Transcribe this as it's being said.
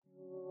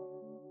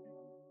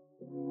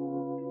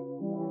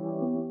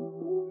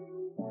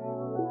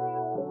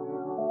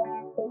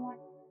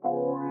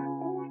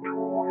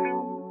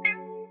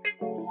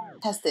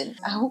Testing.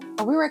 Are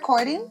we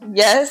recording?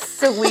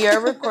 Yes, we are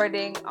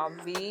recording.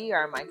 Obvi,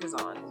 our mic is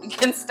on. We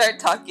can start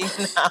talking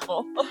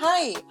now.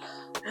 Hi,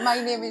 my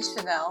name is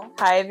Chanel.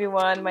 Hi,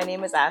 everyone. My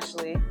name is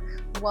Ashley.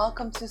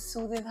 Welcome to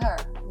Soothing Her,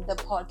 the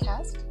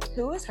podcast.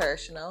 Who is her,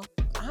 Chanel?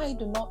 I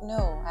do not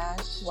know,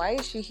 Ash. Why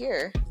is she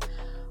here?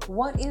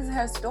 What is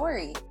her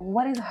story?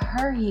 What is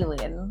her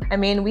healing? I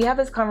mean, we have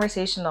this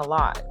conversation a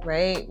lot,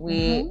 right?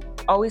 We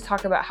always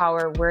talk about how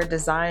we're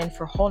designed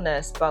for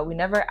wholeness, but we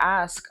never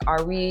ask,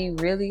 are we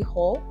really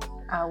whole?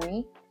 Are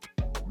we?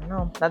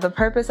 No. Now, the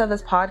purpose of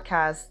this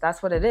podcast,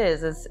 that's what it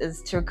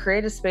is to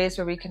create a space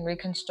where we can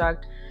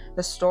reconstruct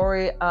the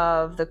story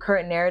of the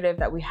current narrative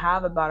that we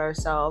have about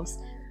ourselves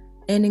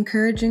and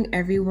encouraging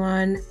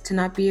everyone to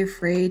not be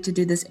afraid to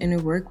do this inner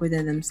work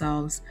within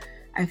themselves.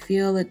 I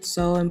feel it's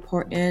so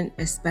important,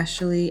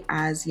 especially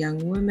as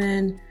young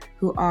women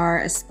who are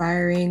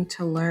aspiring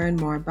to learn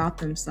more about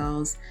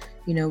themselves.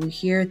 You know, we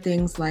hear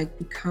things like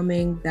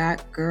becoming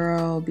that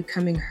girl,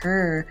 becoming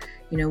her.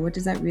 You know, what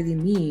does that really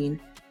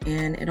mean?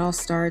 And it all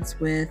starts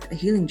with a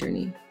healing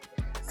journey.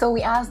 So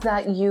we ask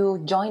that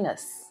you join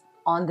us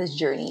on this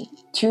journey.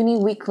 Tune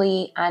in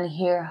weekly and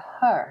hear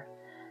her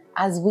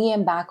as we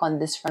embark on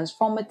this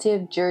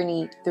transformative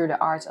journey through the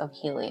art of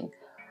healing.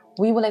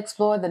 We will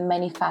explore the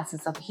many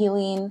facets of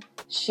healing,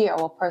 share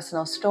our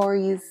personal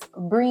stories,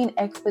 bring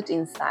expert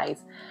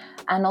insights,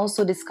 and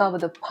also discover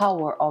the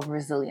power of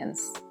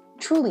resilience.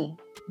 Truly,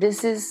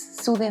 this is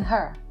Soothing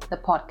Her, the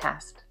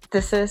podcast.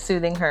 This is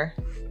Soothing Her.